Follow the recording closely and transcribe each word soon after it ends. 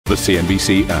The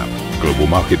CNBC app. Global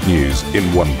market news in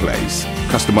one place.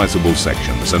 Customizable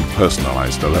sections and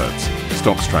personalized alerts.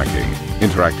 Stocks tracking,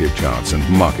 interactive charts and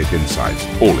market insights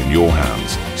all in your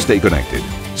hands. Stay connected.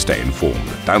 Stay informed.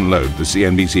 Download the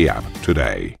CNBC app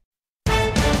today.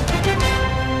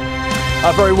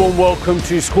 A very warm welcome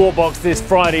to Squawk Box this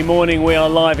Friday morning. We are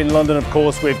live in London, of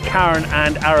course, with Karen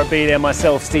and Arabile and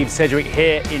myself, Steve Sedgwick,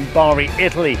 here in Bari,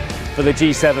 Italy, for the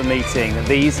G7 meeting.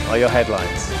 These are your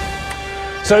headlines.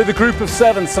 So the Group of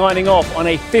Seven signing off on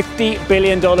a $50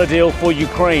 billion deal for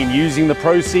Ukraine, using the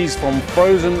proceeds from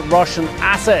frozen Russian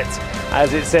assets,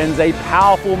 as it sends a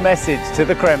powerful message to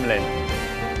the Kremlin.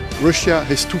 Russia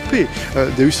has to pay.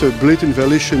 There is a blatant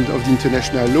violation of the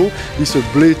international law. There is a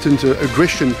blatant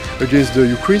aggression against the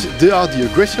Ukrainians. They are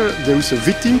the aggressor. There is a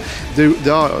victim. There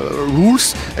are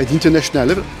rules at the international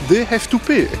level. They have to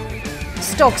pay.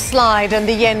 Stocks slide and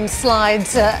the yen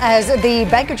slides as the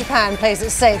Bank of Japan plays it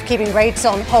safe, keeping rates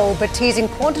on hold, but teasing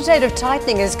quantitative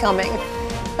tightening is coming.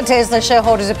 Tesla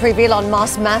shareholders approve Elon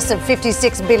Musk's massive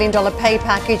 $56 billion pay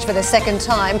package for the second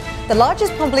time, the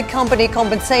largest public company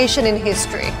compensation in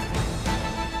history.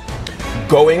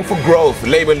 Going for growth,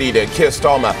 Labour leader Keir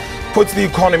Starmer puts the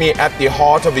economy at the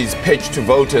heart of his pitch to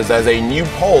voters as a new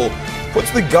poll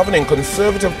puts the governing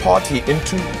Conservative Party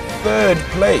into third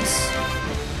place.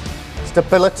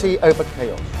 Stability over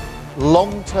chaos,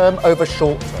 long-term over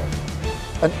short-term,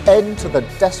 an end to the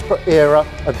desperate era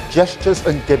of gestures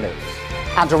and gimmicks,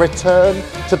 and a return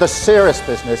to the serious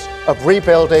business of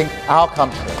rebuilding our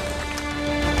country.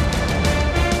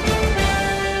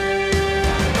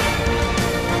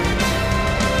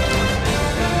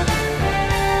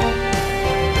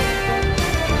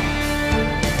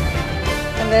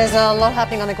 There's a lot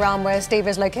happening on the ground where Steve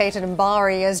is located in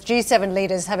Bari, as G7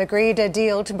 leaders have agreed a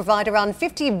deal to provide around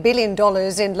 $50 billion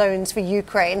in loans for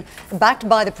Ukraine, backed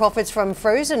by the profits from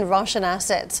frozen Russian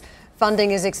assets. Funding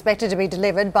is expected to be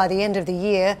delivered by the end of the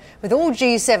year, with all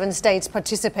G7 states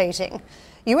participating.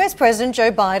 US President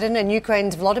Joe Biden and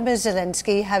Ukraine's Volodymyr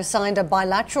Zelensky have signed a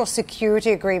bilateral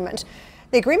security agreement.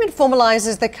 The agreement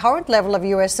formalizes the current level of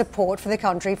US support for the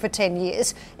country for 10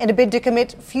 years in a bid to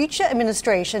commit future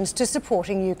administrations to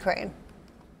supporting Ukraine.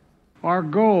 Our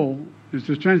goal is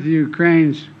to strengthen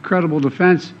Ukraine's credible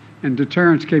defense and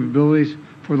deterrence capabilities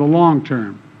for the long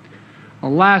term. A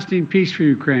lasting peace for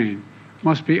Ukraine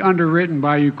must be underwritten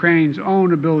by Ukraine's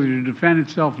own ability to defend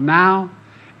itself now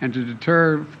and to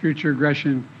deter future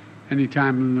aggression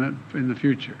anytime in the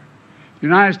future. The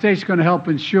United States is going to help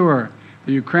ensure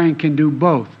that Ukraine can do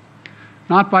both,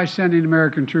 not by sending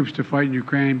American troops to fight in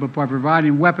Ukraine, but by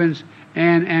providing weapons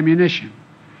and ammunition,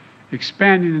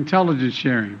 expanding intelligence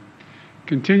sharing,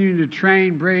 continuing to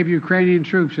train brave Ukrainian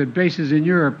troops at bases in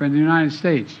Europe and the United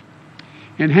States,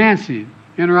 enhancing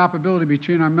interoperability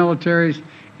between our militaries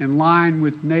in line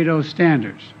with NATO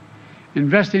standards,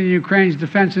 investing in Ukraine's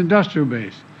defense industrial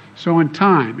base, so in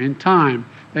time,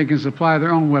 they can supply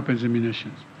their own weapons and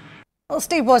munitions. Well,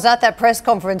 Steve was at that press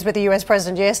conference with the US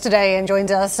president yesterday and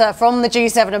joins us from the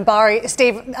G7 in Bari.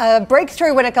 Steve,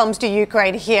 breakthrough when it comes to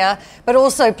Ukraine here, but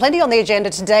also plenty on the agenda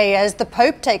today as the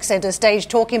Pope takes centre stage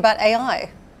talking about AI.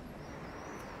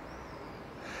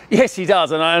 Yes, he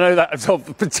does, and I know that's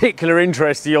of particular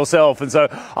interest to yourself, and so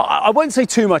I won't say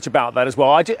too much about that as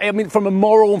well. I mean, from a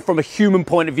moral and from a human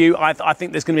point of view, I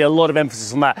think there's going to be a lot of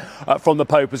emphasis on that from the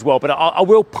Pope as well. But I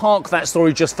will park that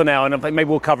story just for now, and I think maybe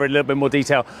we'll cover it in a little bit more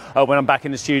detail when I'm back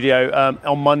in the studio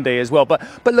on Monday as well. But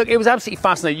look, it was absolutely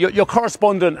fascinating. Your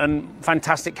correspondent and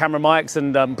fantastic camera Mikes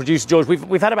and producer George,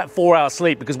 we've had about 4 hours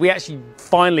sleep because we actually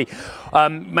finally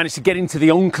managed to get into the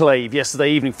enclave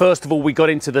yesterday evening. First of all, we got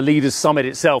into the Leaders' Summit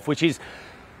itself, which is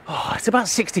it's about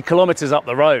 60 kilometres up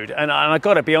the road, and I've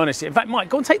got to be honest. In fact, Mike,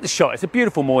 go and take the shot. It's a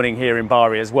beautiful morning here in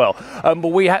Bari as well. But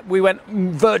we went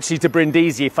virtually to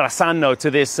Brindisi, Frassano,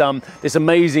 to this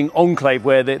amazing enclave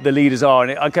where the leaders are.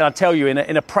 And I can tell you,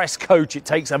 in a press coach, it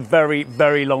takes a very,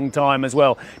 very long time as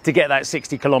well to get that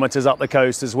 60 kilometres up the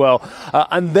coast as well.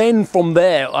 And then from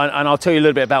there, and I'll tell you a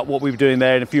little bit about what we were doing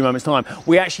there in a few moments' time,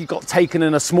 we actually got taken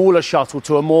in a smaller shuttle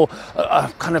to a more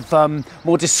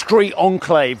more discreet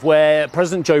enclave where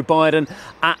President Joe Biden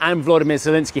and Volodymyr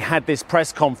Zelensky had this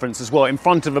press conference as well in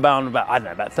front of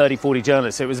about 30, 40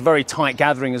 journalists. So it was a very tight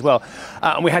gathering as well.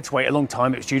 And we had to wait a long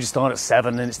time. It was due to start at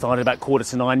 7 and it started about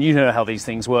 8:45. You know how these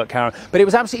things work, Karen. But it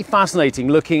was absolutely fascinating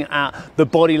looking at the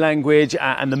body language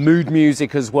and the mood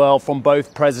music as well from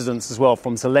both presidents as well,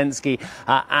 from Zelensky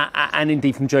and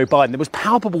indeed from Joe Biden. There was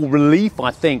palpable relief,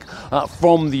 I think,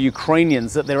 from the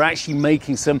Ukrainians that they're actually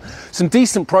making some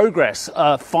decent progress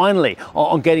finally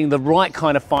on getting the right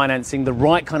kind of of financing, the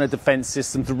right kind of defence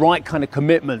systems, the right kind of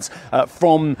commitments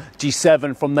from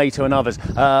G7, from NATO and others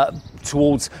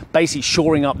towards basically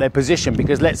shoring up their position,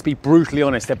 because let's be brutally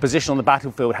honest, their position on the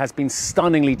battlefield has been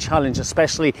stunningly challenged,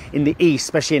 especially in the east,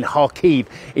 especially in Kharkiv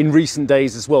in recent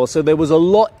days as well. So there was a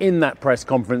lot in that press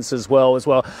conference as well.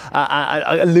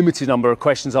 A limited number of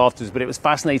questions afterwards, but it was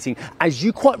fascinating, as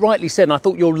you quite rightly said, and I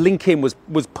thought your link in was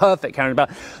perfect, Karen, about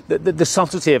the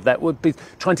subtlety of that would be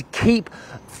trying to keep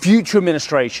future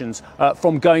administrations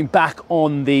from going back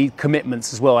on the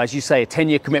commitments as well. As you say, a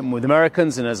 10-year commitment with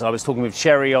Americans, and as I was talking with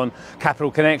Sherry on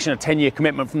Capital Connection, a 10-year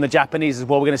commitment from the Japanese as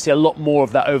well. We're going to see a lot more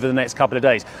of that over the next couple of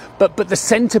days. But the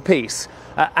centrepiece,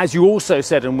 as you also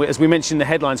said, and as we mentioned in the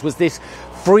headlines, was this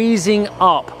freezing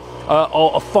up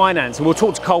of finance, and we'll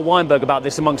talk to Carl Weinberg about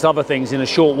this amongst other things in a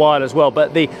short while as well,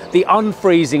 but the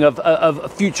unfreezing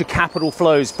of future capital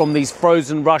flows from these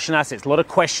frozen Russian assets. A lot of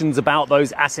questions about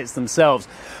those assets themselves,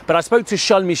 but I spoke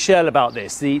to Michel about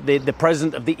this, the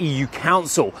president of the EU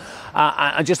Council,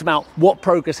 and just about what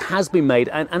progress has been made,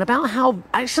 and about how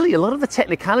actually a lot of the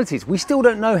technicalities, we still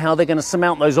don't know how they're going to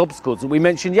surmount those obstacles that we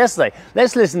mentioned yesterday.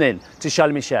 Let's listen in to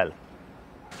Michel.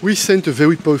 We sent a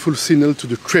very powerful signal to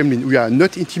the Kremlin. We are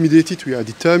not intimidated. We are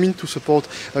determined to support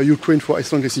Ukraine for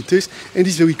as long as it takes. And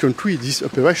it's very concrete. This is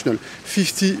operational.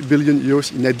 50 billion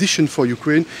euros in addition for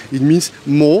Ukraine. It means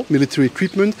more military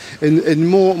equipment and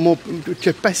more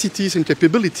capacities and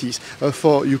capabilities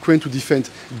for Ukraine to defend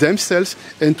themselves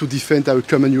and to defend our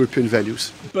common European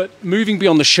values. But moving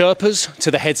beyond the Sherpas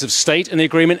to the heads of state and the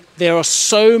agreement, there are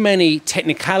so many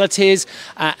technicalities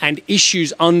and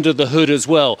issues under the hood as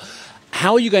well.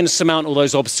 How are you going to surmount all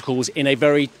those obstacles in a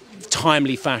very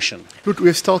timely fashion? Look, we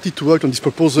have started to work on this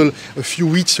proposal a few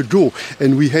weeks ago,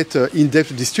 and we had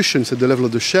in-depth discussions at the level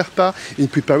of the Sherpa in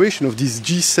preparation of this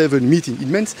G7 meeting. It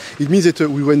means that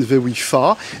we went very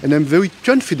far, and I'm very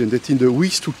confident that in the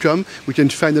weeks to come we can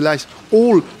finalize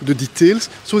all the details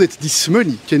so that this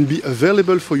money can be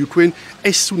available for Ukraine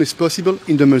as soon as possible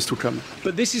in the months to come.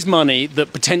 But this is money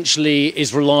that potentially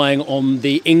is relying on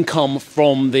the income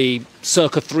from the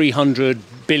circa 300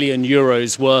 billion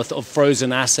euros worth of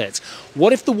frozen assets.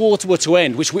 What if the war were to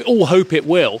end, which we all hope it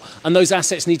will, and those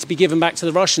assets need to be given back to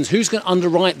the Russians? Who's going to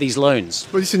underwrite these loans?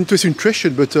 Well, it's an interesting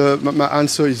question, but my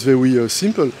answer is very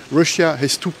simple. Russia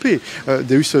has to pay.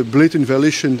 There is a blatant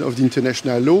violation of the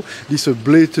international law. This is a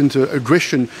blatant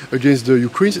aggression against the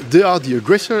Ukrainians. They are the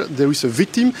aggressor. There is a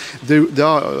victim. There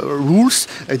are rules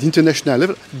at the international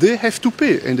level. They have to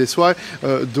pay, and that's why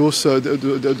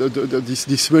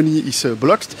this money is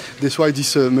blocked. That's why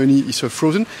this money is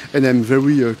frozen, and I'm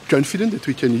very confident that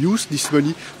we can use this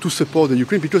money to support the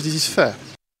Ukraine because this is fair.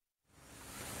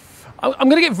 I'm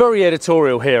going to get very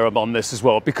editorial here on this as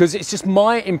well, because it's just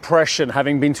my impression,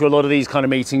 having been to a lot of these kind of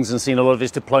meetings and seen a lot of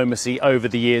this diplomacy over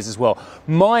the years as well.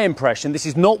 My impression, this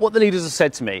is not what the leaders have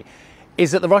said to me,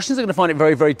 is that the Russians are going to find it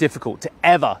very, very difficult to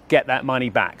ever get that money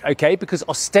back, okay? Because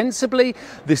ostensibly,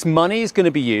 this money is going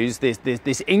to be used,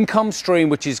 this income stream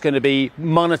which is going to be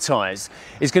monetized,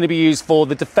 is going to be used for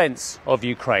the defense of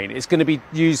Ukraine. It's going to be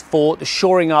used for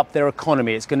shoring up their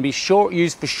economy. It's going to be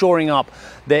used for shoring up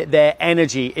their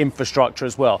energy infrastructure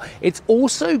as well. It's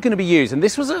also going to be used, and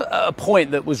this was a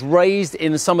point that was raised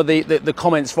in some of the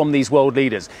comments from these world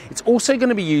leaders, it's also going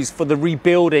to be used for the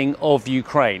rebuilding of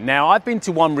Ukraine. Now, I've been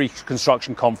to one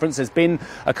reconstruction conference. There's been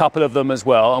a couple of them as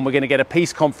well, and we're going to get a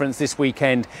peace conference this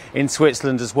weekend in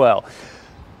Switzerland as well.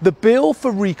 The bill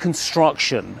for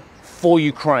reconstruction for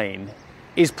Ukraine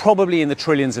is probably in the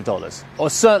trillions of dollars, or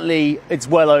certainly it's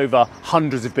well over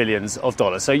hundreds of billions of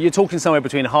dollars. So you're talking somewhere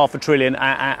between $500 billion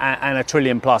and $1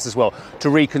 trillion plus as well to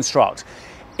reconstruct.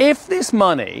 If this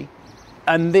money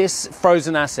and this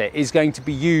frozen asset is going to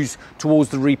be used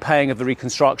towards the repaying of the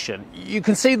reconstruction, you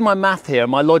can see my math here,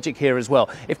 my logic here as well.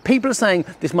 If people are saying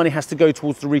this money has to go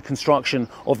towards the reconstruction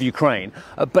of Ukraine,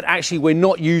 but actually we're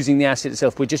not using the asset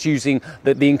itself, we're just using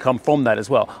the income from that as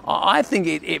well, I think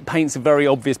it paints a very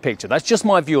obvious picture. That's just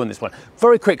my view on this one.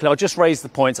 Very quickly, I'll just raise the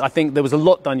points. I think there was a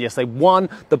lot done yesterday. One,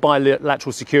 the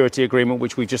bilateral security agreement,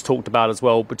 which we just talked about as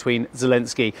well, between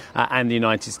Zelensky and the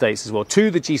United States as well. Two,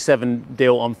 the G7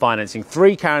 deal on financing.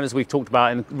 Three, Karen, as we've talked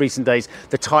about in recent days,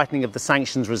 the tightening of the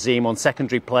sanctions regime on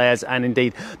secondary players and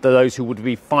indeed those who would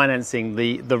be financing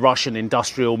the Russian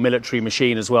industrial military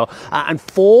machine as well. And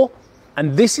four,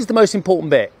 and this is the most important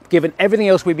bit, given everything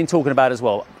else we've been talking about as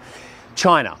well,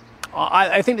 China.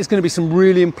 I think there's going to be some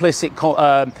really implicit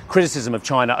criticism of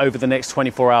China over the next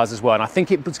 24 hours as well. And I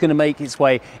think it's going to make its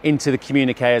way into the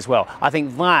communique as well. I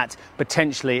think that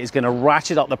potentially is going to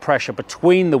ratchet up the pressure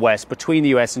between the West, between the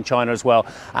US and China as well,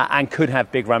 and could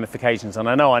have big ramifications. And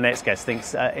I know our next guest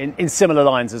thinks in similar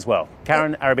lines as well.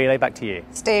 Karen Arabile, back to you.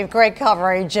 Steve, great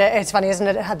coverage. It's funny, isn't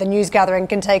it, how the news gathering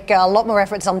can take a lot more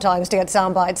effort sometimes to get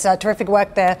sound bites. Terrific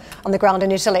work there on the ground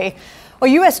in Italy. Well,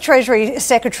 US Treasury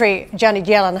Secretary Janet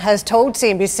Yellen has told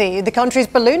CNBC the country's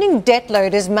ballooning debt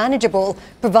load is manageable,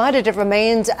 provided it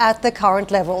remains at the current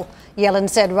level. Yellen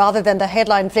said rather than the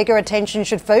headline figure, attention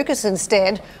should focus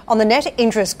instead on the net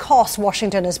interest costs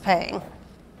Washington is paying.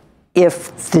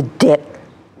 If the debt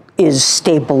is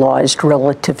stabilized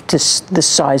relative to the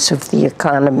size of the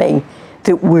economy,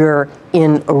 that we're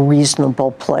in a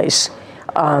reasonable place.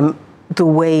 The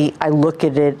way I look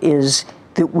at it is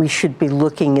that we should be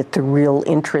looking at the real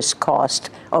interest cost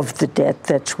of the debt.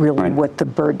 That's really what the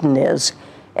burden is.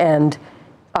 And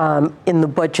in the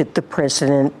budget the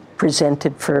president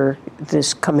presented for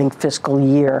this coming fiscal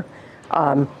year,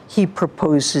 he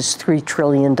proposes $3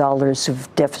 trillion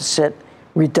of deficit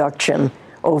reduction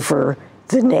over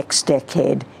the next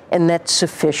decade. And that's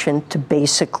sufficient to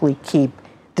basically keep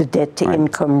the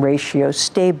debt-to-income ratio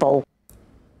stable.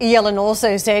 Yellen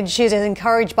also said she's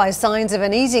encouraged by signs of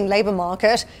an easing labour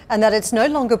market and that it's no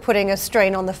longer putting a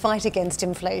strain on the fight against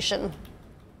inflation.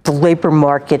 The labour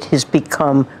market has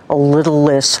become a little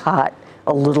less hot,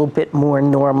 a little bit more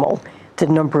normal. The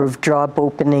number of job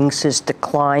openings has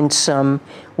declined some.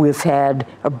 We've had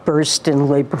a burst in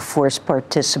labour force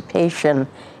participation.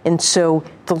 And so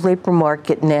the labour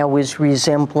market now is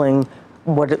resembling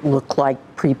what it looked like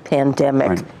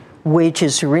pre-pandemic.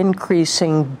 Wages are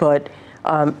increasing, but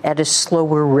at a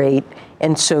slower rate,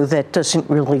 and so that doesn't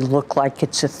really look like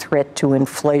it's a threat to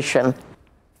inflation.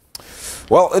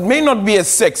 Well, it may not be as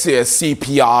sexy as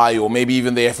CPI or maybe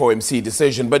even the FOMC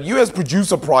decision, but U.S.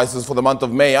 producer prices for the month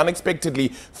of May unexpectedly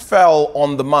fell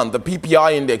on the month. The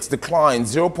PPI index declined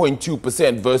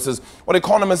 0.2% versus what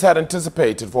economists had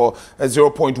anticipated for a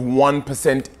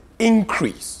 0.1%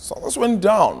 increase. So this went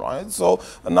down, right? So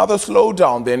another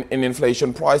slowdown then in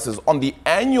inflation prices. On the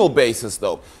annual basis,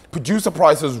 though, producer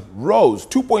prices rose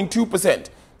 2.2%.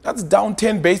 That's down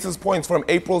 10 basis points from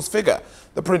April's figure.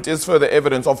 The print is further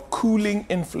evidence of cooling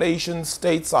inflation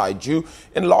stateside, due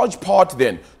in large part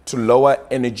then to lower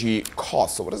energy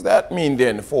costs. So what does that mean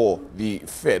then for the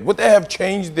Fed? Would they have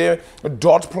changed their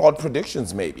dot plot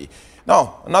predictions maybe?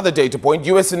 Now, another data point,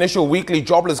 U.S. initial weekly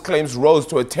jobless claims rose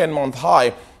to a 10-month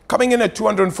high, coming in at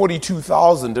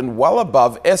 242,000 and well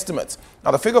above estimates.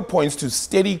 Now, the figure points to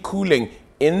steady cooling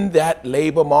in that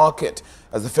labor market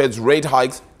as the Fed's rate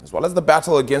hikes, as well as the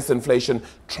battle against inflation,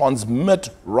 transmit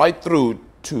right through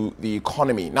to the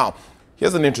economy. Now,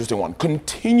 here's an interesting one.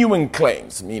 Continuing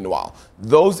claims, meanwhile,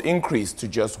 those increased to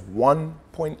just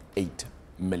 1.8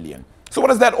 million. So what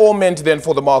does that all mean then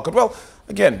for the market? Well,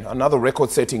 again, another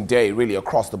record-setting day really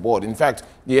across the board. In fact,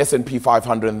 the S&P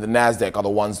 500 and the NASDAQ are the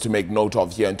ones to make note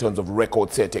of here in terms of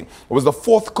record-setting. It was the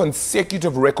fourth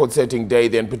consecutive record-setting day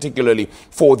then, particularly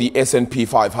for the S&P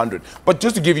 500. But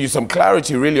just to give you some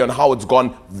clarity really on how it's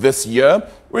gone this year,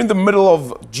 we're in the middle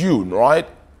of June, right?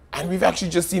 And we've actually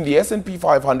just seen the S&P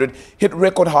 500 hit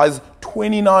record highs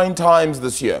 29 times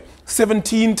this year,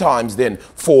 17 times then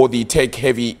for the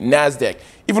tech-heavy NASDAQ.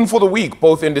 Even for the week,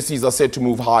 both indices are set to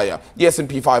move higher. The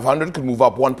S&P 500 could move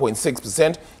up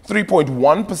 1.6%,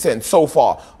 3.1% so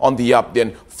far on the up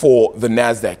then for the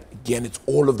NASDAQ. Again, it's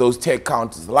all of those tech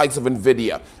counters, the likes of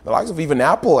Nvidia, the likes of even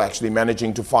Apple actually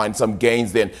managing to find some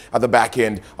gains then at the back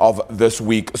end of this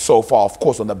week so far, of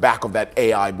course, on the back of that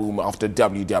AI boom after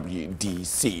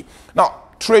WWDC. Now,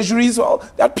 Treasuries, well,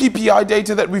 that PPI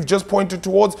data that we've just pointed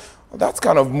towards, well, that's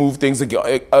kind of moved things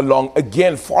along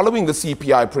again following the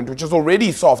CPI print, which is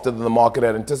already softer than the market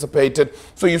had anticipated.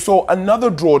 So you saw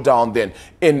another drawdown then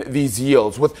in these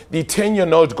yields, with the 10-year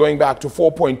note going back to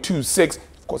 4.26.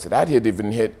 Of course, it had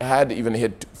even hit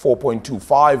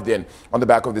 4.25 then on the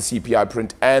back of the CPI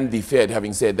print, and the Fed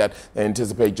having said that they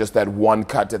anticipate just that one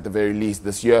cut at the very least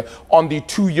this year. On the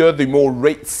 2-year, the more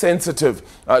rate-sensitive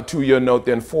 2-year note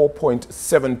then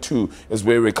 4.72 is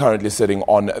where we're currently sitting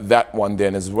on that one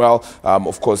then as well.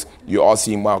 Of course, you are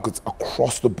seeing markets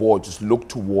across the board just look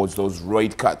towards those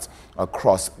rate cuts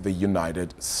across the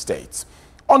United States.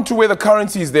 On to where the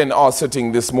currencies then are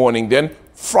sitting this morning then.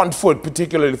 Front foot,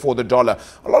 particularly for the dollar.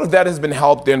 A lot of that has been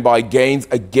helped then by gains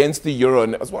against the euro,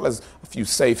 and as well as a few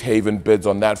safe haven bids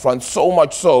on that front. So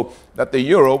much so that the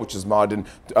euro, which is marred in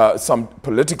some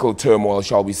political turmoil,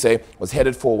 shall we say, was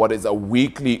headed for what is a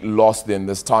weekly loss then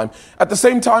this time. At the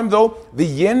same time, though, the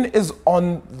yen is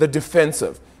on the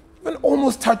defensive. even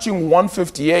almost touching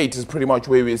 158 is pretty much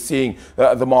where we're seeing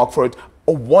the mark for it.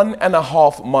 A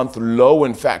 1.5 month low,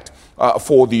 in fact,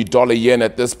 for the dollar yen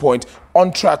at this point.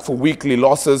 On track for weekly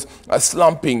losses,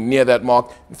 slumping near that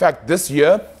mark. In fact, this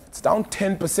year, it's down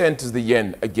 10% as the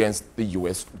yen against the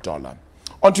US dollar.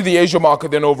 Onto the Asia market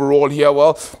then overall here.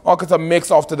 Well, markets are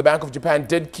mixed after the Bank of Japan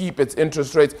did keep its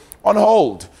interest rates on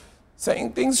hold,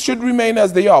 saying things should remain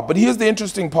as they are. But here's the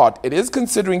interesting part. It is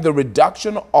considering the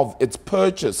reduction of its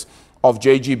purchase of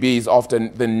JGBs after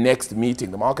the next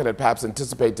meeting. The market had perhaps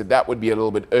anticipated that would be a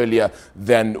little bit earlier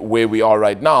than where we are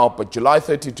right now. But July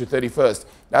 30 to 31st,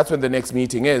 that's when the next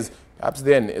meeting is. Perhaps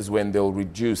then is when they'll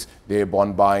reduce their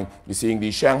bond buying. You're seeing the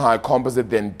Shanghai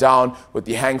Composite then down, with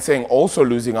the Hang Seng also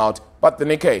losing out, but the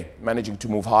Nikkei managing to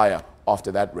move higher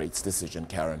after that rates decision,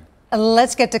 Karen.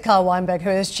 Let's get to Carl Weinberg,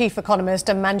 who is Chief Economist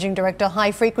and Managing Director,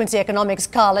 High Frequency Economics.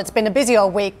 Carl, it's been a busy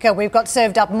old week. We've got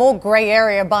served up more grey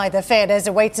area by the Fed as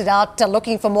it waits it out,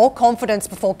 looking for more confidence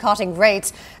before cutting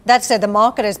rates. That said, the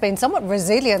market has been somewhat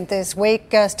resilient this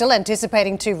week, still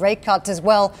anticipating 2 rate cuts as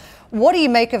well. What do you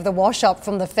make of the wash-up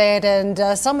from the Fed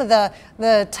and some of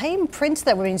the tame prints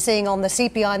that we've been seeing on the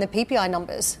CPI and the PPI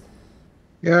numbers?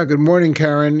 Yeah, good morning,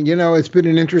 Karen. You know, it's been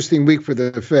an interesting week for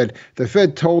the Fed. The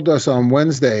Fed told us on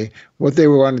Wednesday what they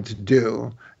wanted to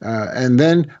do. And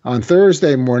then on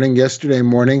Thursday morning, yesterday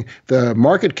morning, the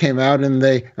market came out and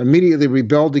they immediately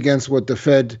rebelled against what the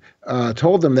Fed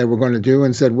told them they were going to do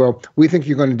and said, well, we think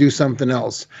you're going to do something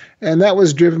else. And that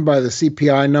was driven by the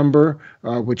CPI number,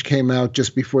 which came out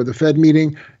just before the Fed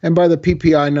meeting, and by the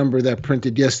PPI number that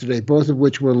printed yesterday, both of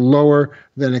which were lower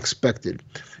than expected.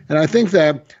 And I think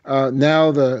that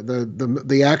now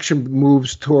the action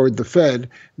moves toward the Fed.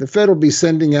 The Fed will be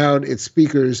sending out its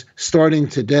speakers starting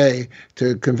today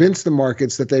to convince the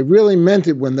markets that they really meant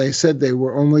it when they said they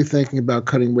were only thinking about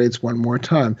cutting rates one more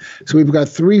time. So we've got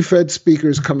 3 Fed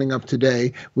speakers coming up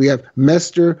today. We have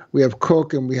Mester, we have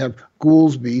Cook, and we have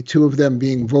Goolsbee, 2 of them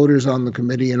being voters on the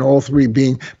committee and all 3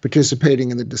 being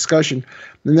participating in the discussion.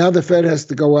 And now the Fed has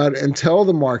to go out and tell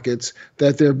the markets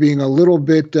that they're being a little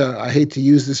bit, I hate to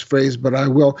use this phrase, but I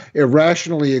will,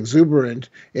 irrationally exuberant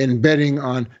in betting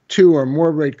on 2 or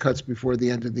more rate cuts before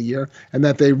the end of the year, and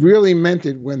that they really meant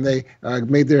it when they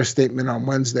made their statement on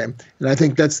Wednesday. And I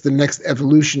think that's the next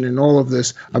evolution in all of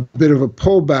this, a bit of a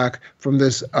pullback from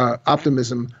this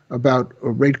optimism about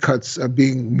rate cuts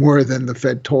being more than the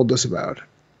Fed told us about.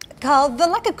 Carl, the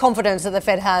lack of confidence that the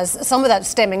Fed has, some of that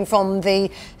stemming from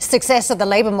the success of the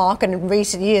labour market in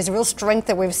recent years, the real strength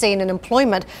that we've seen in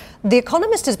employment. The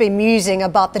Economist has been musing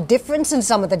about the difference in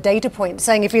some of the data points,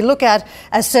 saying if you look at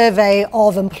a survey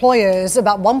of employers,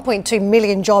 about 1.2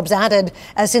 million jobs added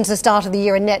since the start of the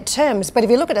year in net terms. But if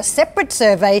you look at a separate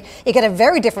survey, you get a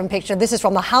very different picture. This is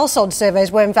from the household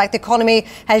surveys, where in fact the economy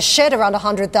has shed around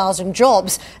 100,000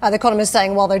 jobs. The Economist is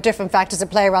saying, well, there are different factors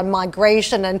at play around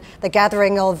migration and the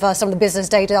gathering of some of the business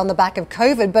data on the back of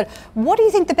COVID. But what do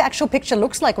you think the actual picture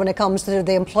looks like when it comes to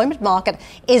the employment market?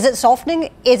 Is it softening?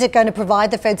 Is it going to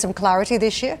provide the Fed some clarity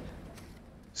this year?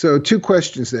 So 2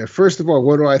 questions there. First of all,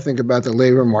 what do I think about the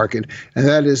labor market? And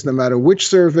that is, no matter which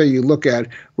survey you look at,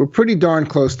 we're pretty darn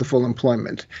close to full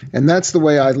employment. And that's the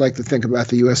way I'd like to think about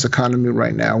the U.S. economy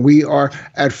right now. We are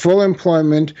at full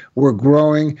employment, we're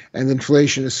growing, and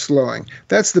inflation is slowing.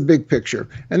 That's the big picture.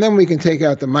 And then we can take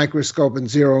out the microscope and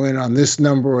zero in on this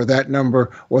number or that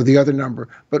number or the other number.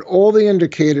 But all the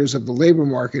indicators of the labor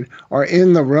market are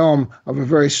in the realm of a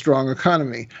very strong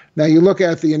economy. Now, you look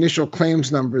at the initial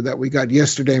claims number that we got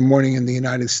yesterday morning in the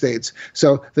United States.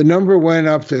 So the number went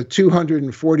up to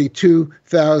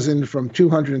 242,000 from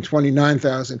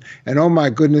 229,000. And oh my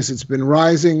goodness, it's been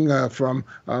rising from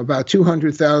about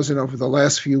 200,000 over the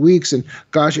last few weeks. And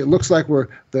gosh, it looks like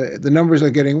the numbers are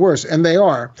getting worse. And they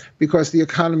are, because the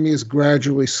economy is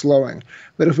gradually slowing.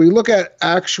 But if we look at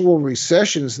actual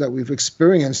recessions that we've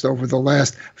experienced over the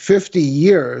last 50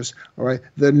 years, all right,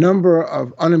 the number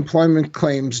of unemployment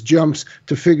claims jumps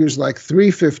to figures like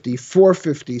 350,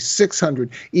 450,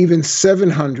 600, even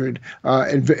 700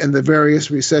 in the various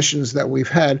recessions that we've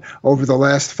had over the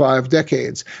last 5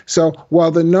 decades. So while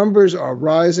the numbers are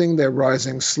rising, they're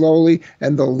rising slowly,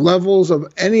 and the levels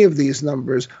of any of these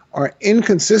numbers are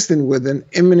inconsistent with an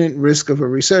imminent risk of a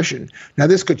recession. Now,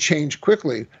 this could change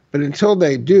quickly, but until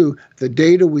they do, the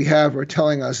data we have are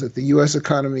telling us that the U.S.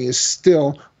 economy is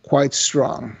still quite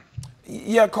strong.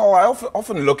 Yeah, Carl, I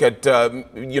often look at,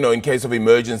 in case of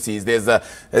emergencies, there's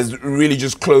really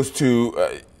just close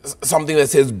to something that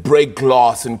says break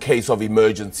glass in case of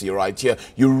emergency, right? Here,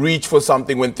 you reach for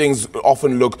something when things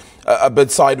often look a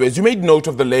bit sideways. You made note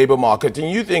of the labor market, and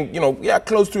you think,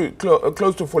 close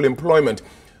to full employment.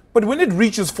 But when it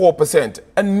reaches 4%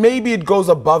 and maybe it goes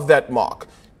above that mark,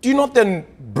 do you not then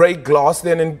break glass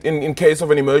then in case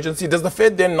of an emergency? Does the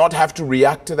Fed then not have to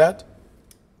react to that?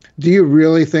 Do you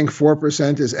really think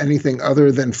 4% is anything other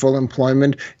than full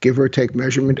employment, give or take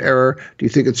measurement error? Do you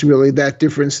think it's really that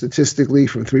different statistically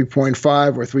from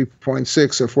 3.5 or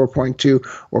 3.6 or 4.2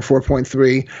 or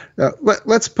 4.3?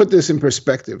 Let's put this in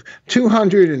perspective.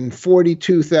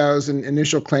 242,000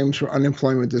 initial claims for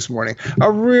unemployment this morning. A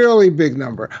really big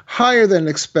number, higher than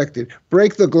expected.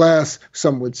 Break the glass,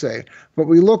 some would say. But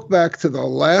we look back to the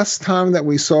last time that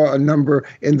we saw a number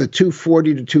in the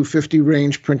 240 to 250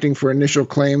 range printing for initial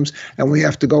claims, and we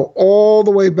have to go all the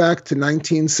way back to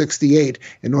 1968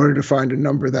 in order to find a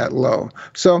number that low.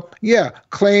 So, yeah,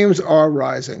 claims are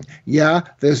rising. Yeah,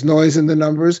 there's noise in the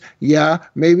numbers. Yeah,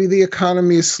 maybe the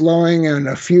economy is slowing and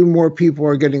a few more people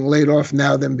are getting laid off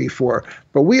now than before.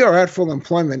 But we are at full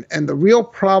employment, and the real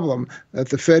problem that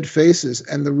the Fed faces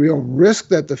and the real risk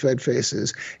that the Fed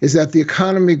faces is that the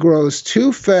economy grows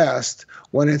too fast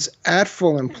when it's at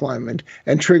full employment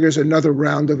and triggers another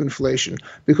round of inflation.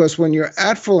 Because when you're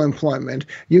at full employment,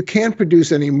 you can't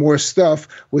produce any more stuff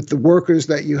with the workers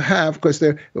that you have because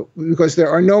there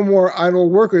are no more idle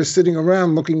workers sitting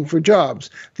around looking for jobs.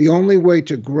 The only way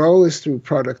to grow is through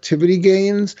productivity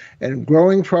gains, and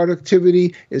growing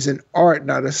productivity is an art,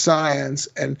 not a science,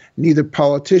 and neither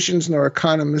politicians nor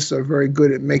economists are very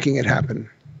good at making it happen.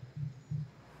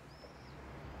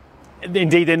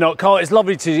 Indeed, they're not. Carl, it's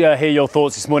lovely to hear your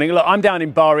thoughts this morning. Look, I'm down in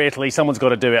Bari, Italy. Someone's got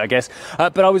to do it, I guess.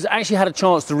 But I was actually had a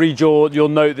chance to read your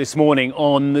note this morning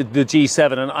on the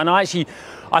G7, and I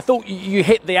thought you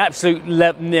hit the absolute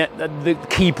the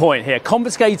key point here.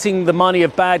 Confiscating the money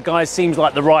of bad guys seems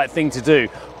like the right thing to do.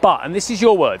 But, and this is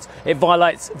your words, it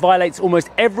violates almost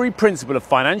every principle of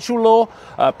financial law,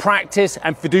 practice,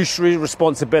 and fiduciary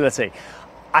responsibility.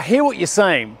 I hear what you're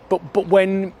saying, but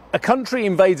when a country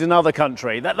invades another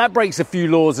country, that breaks a few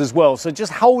laws as well. So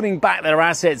just holding back their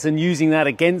assets and using that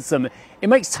against them, it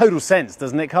makes total sense,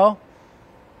 doesn't it, Carl?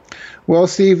 Well,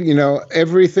 Steve, you know,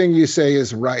 everything you say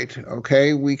is right,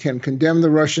 okay? We can condemn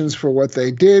the Russians for what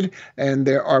they did, and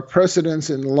there are precedents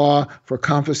in law for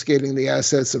confiscating the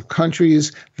assets of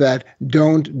countries that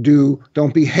don't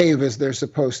behave as they're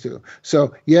supposed to.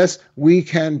 So, yes, we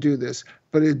can do this.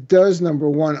 But it does, number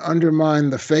one, undermine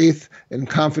the faith and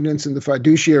confidence in the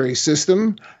fiduciary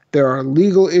system. There are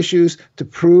legal issues to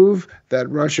prove that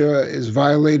Russia is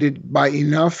violated by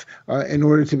enough in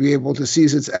order to be able to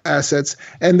seize its assets.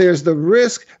 And there's the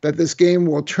risk that this game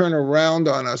will turn around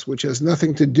on us, which has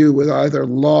nothing to do with either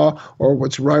law or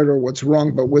what's right or what's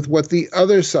wrong, but with what the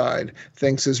other side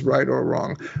thinks is right or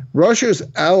wrong. Russia's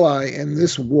ally in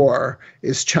this war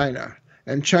is China.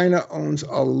 And China owns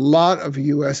a lot of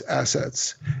U.S.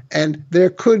 assets. And there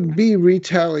could be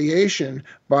retaliation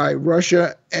by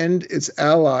Russia and its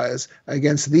allies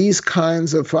against these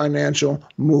kinds of financial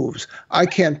moves. I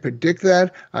can't predict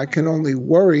that. I can only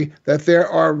worry that there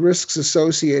are risks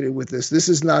associated with this. This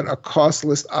is not a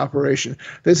costless operation.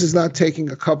 This is not taking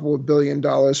a couple of $1 billion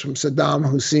from Saddam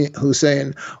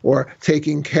Hussein or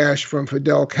taking cash from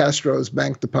Fidel Castro's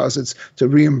bank deposits to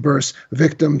reimburse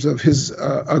victims of his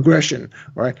aggression.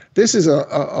 Right? This is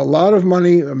a lot of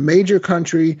money, a major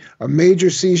country, a major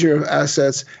seizure of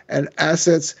assets, and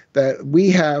assets that we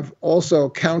have also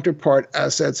counterpart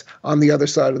assets on the other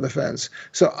side of the fence.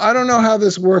 So I don't know how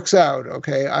this works out,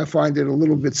 okay? I find it a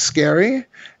little bit scary,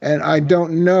 and I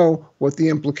don't know what the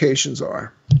implications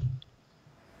are.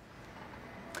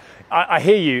 I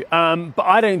hear you, but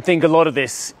I don't think a lot of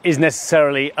this is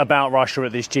necessarily about Russia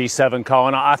at this G7, Carl,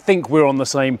 and I think we're on the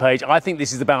same page. I think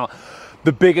this is about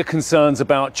the bigger concerns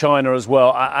about China as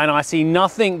well. And I see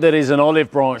nothing that is an olive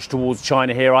branch towards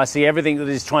China here. I see everything that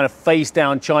is trying to face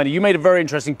down China. You made a very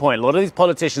interesting point. A lot of these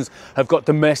politicians have got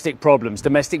domestic problems,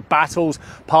 domestic battles,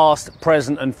 past,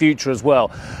 present, and future as well.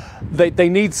 They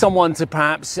need someone to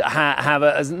perhaps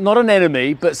have not an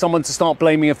enemy, but someone to start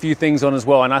blaming a few things on as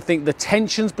well. And I think the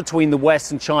tensions between the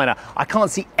West and China, I can't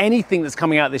see anything that's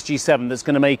coming out of this G7 that's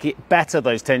going to make it better,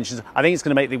 those tensions. I think it's going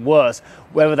to make it worse.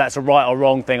 Whether that's a right or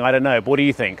wrong thing, I don't know. But what do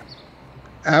you think?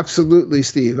 Absolutely,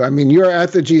 Steve. I mean, you're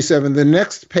at the G7. The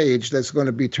next page that's going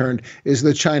to be turned is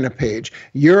the China page.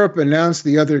 Europe announced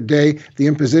the other day the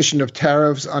imposition of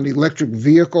tariffs on electric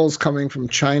vehicles coming from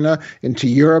China into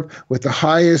Europe, with the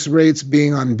highest rates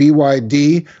being on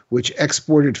BYD, which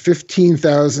exported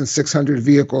 15,600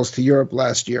 vehicles to Europe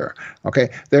last year. Okay,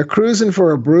 they're cruising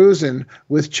for a bruising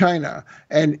with China.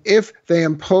 And if they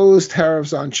impose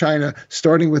tariffs on China,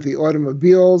 starting with the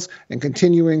automobiles and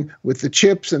continuing with the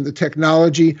chips and the technology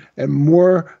technology and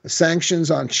more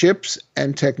sanctions on chips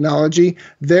and technology,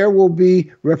 there will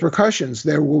be repercussions.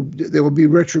 There will be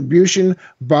retribution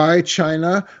by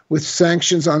China with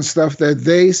sanctions on stuff that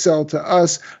they sell to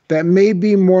us that may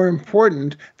be more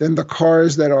important than the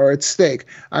cars that are at stake.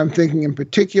 I'm thinking in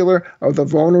particular of the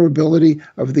vulnerability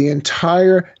of the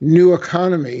entire new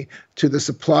economy to the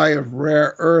supply of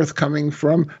rare earth coming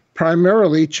from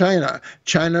primarily China.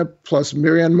 China plus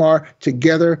Myanmar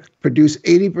together produce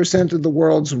 80% of the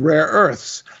world's rare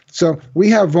earths. So we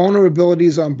have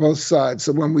vulnerabilities on both sides.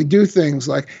 So when we do things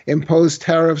like impose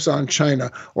tariffs on China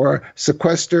or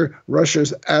sequester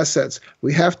Russia's assets,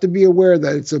 we have to be aware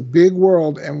that it's a big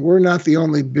world and we're not the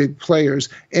only big players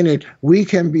in it. We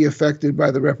can be affected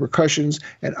by the repercussions,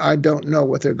 and I don't know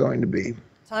what they're going to be.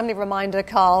 Timely reminder,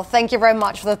 Carl. Thank you very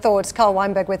much for the thoughts. Carl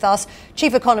Weinberg with us,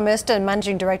 Chief Economist and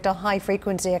Managing Director, High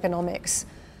Frequency Economics.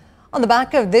 On the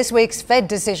back of this week's Fed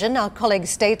decision, our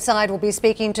colleagues stateside will be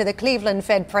speaking to the Cleveland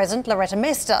Fed President, Loretta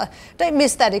Mester. Don't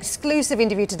miss that exclusive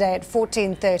interview today at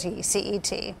 14:30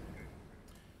 CET.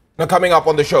 Now, coming up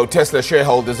on the show, Tesla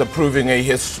shareholders approving a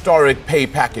historic pay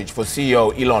package for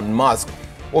CEO Elon Musk.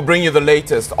 We'll bring you the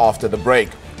latest after the break.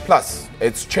 Plus,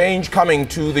 it's change coming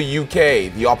to the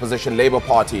UK. The opposition Labour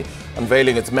Party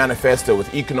unveiling its manifesto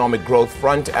with economic growth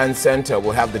front and centre.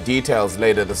 We'll have the details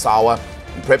later this hour.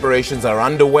 And preparations are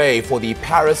underway for the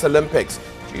Paris Olympics,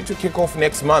 due to kick off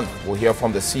next month. We'll hear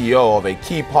from the CEO of a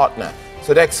key partner,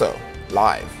 Sodexo,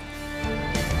 live.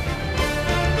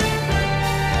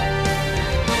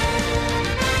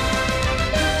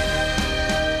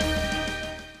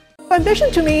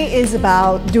 Ambition to me is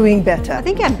about doing better. I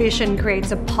think ambition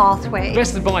creates a pathway. The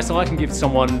best advice I can give to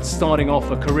someone starting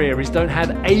off a career is don't have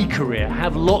a career,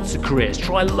 have lots of careers,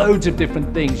 try loads of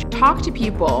different things. Talk to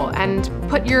people and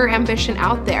put your ambition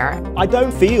out there. I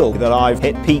don't feel that I've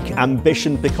hit peak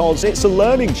ambition because it's a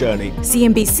learning journey.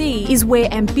 CNBC is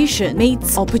where ambition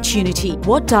meets opportunity.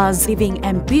 What does living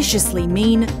ambitiously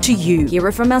mean to you? Hear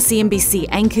it from our CNBC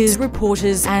anchors,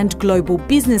 reporters and global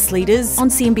business leaders on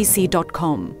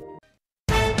CNBC.com.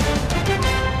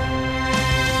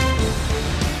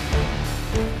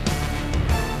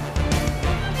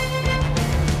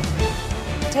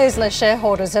 Tesla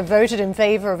shareholders have voted in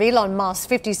favour of Elon Musk's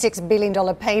 $56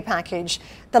 billion pay package,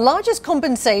 the largest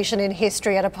compensation in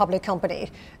history at a public company.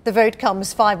 The vote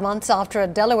comes 5 months after a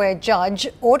Delaware judge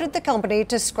ordered the company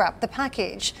to scrap the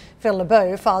package. Phil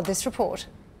LeBeau filed this report.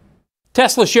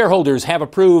 Tesla shareholders have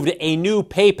approved a new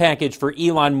pay package for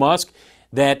Elon Musk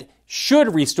that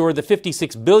should restore the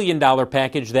 $56 billion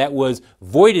package that was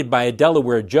voided by a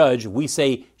Delaware judge. We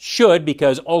say should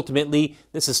because ultimately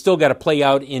this has still got to play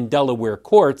out in Delaware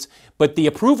courts. But the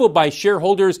approval by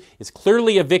shareholders is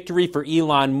clearly a victory for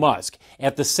Elon Musk.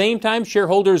 At the same time,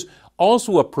 shareholders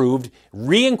also approved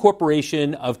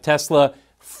reincorporation of Tesla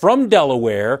from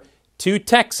Delaware to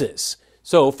Texas.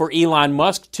 So for Elon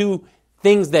Musk, two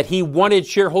things that he wanted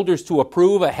shareholders to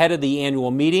approve ahead of the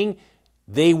annual meeting,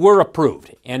 they were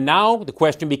approved. And now the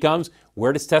question becomes,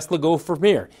 where does Tesla go from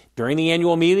here? During the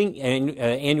annual meeting,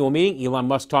 Elon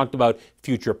Musk talked about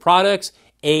future products,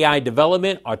 AI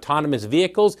development, autonomous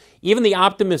vehicles, even the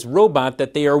Optimus robot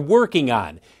that they are working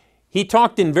on. He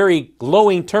talked in very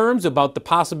glowing terms about the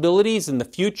possibilities in the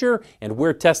future and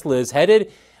where Tesla is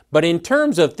headed. But in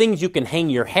terms of things you can hang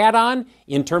your hat on,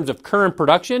 in terms of current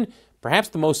production, perhaps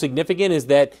the most significant is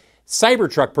that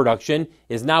Cybertruck production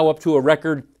is now up to a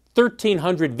record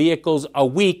 1,300 vehicles a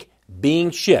week being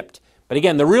shipped. But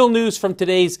again, the real news from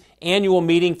today's annual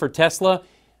meeting for Tesla,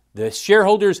 the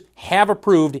shareholders have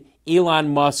approved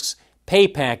Elon Musk's pay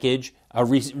package, a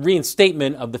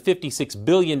reinstatement of the $56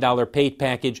 billion pay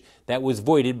package that was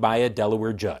voided by a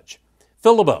Delaware judge.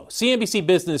 Phil LeBeau, CNBC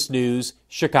Business News,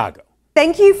 Chicago.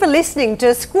 Thank you for listening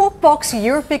to Squawk Box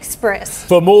Europe Express.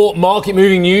 For more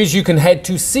market-moving news, you can head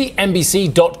to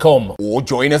CNBC.com. Or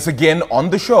join us again on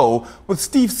the show with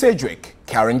Steve Sedgwick,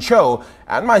 Karen Cho,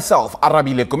 and myself,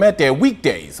 Arabile Kumete,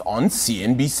 weekdays on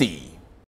CNBC.